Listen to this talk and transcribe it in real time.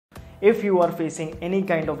If you are facing any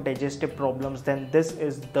kind of digestive problems, then this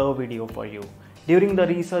is the video for you. During the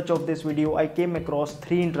research of this video, I came across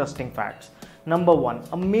 3 interesting facts. Number 1,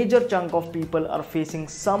 a major chunk of people are facing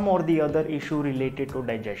some or the other issue related to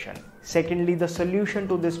digestion. Secondly, the solution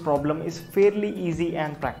to this problem is fairly easy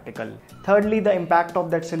and practical. Thirdly, the impact of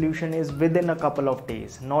that solution is within a couple of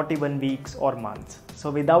days, not even weeks or months. So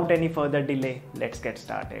without any further delay, let's get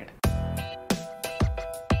started.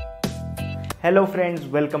 Hello friends,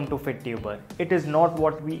 welcome to FitTuber. It is not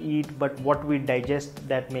what we eat but what we digest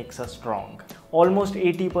that makes us strong. Almost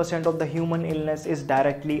 80% of the human illness is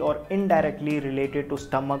directly or indirectly related to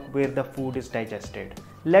stomach where the food is digested.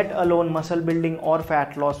 Let alone muscle building or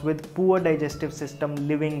fat loss, with poor digestive system,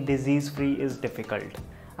 living disease-free is difficult.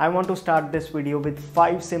 I want to start this video with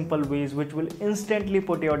 5 simple ways which will instantly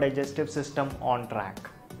put your digestive system on track.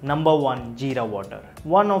 Number 1, Jeera water.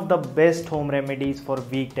 One of the best home remedies for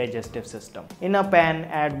weak digestive system. In a pan,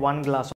 add 1 glass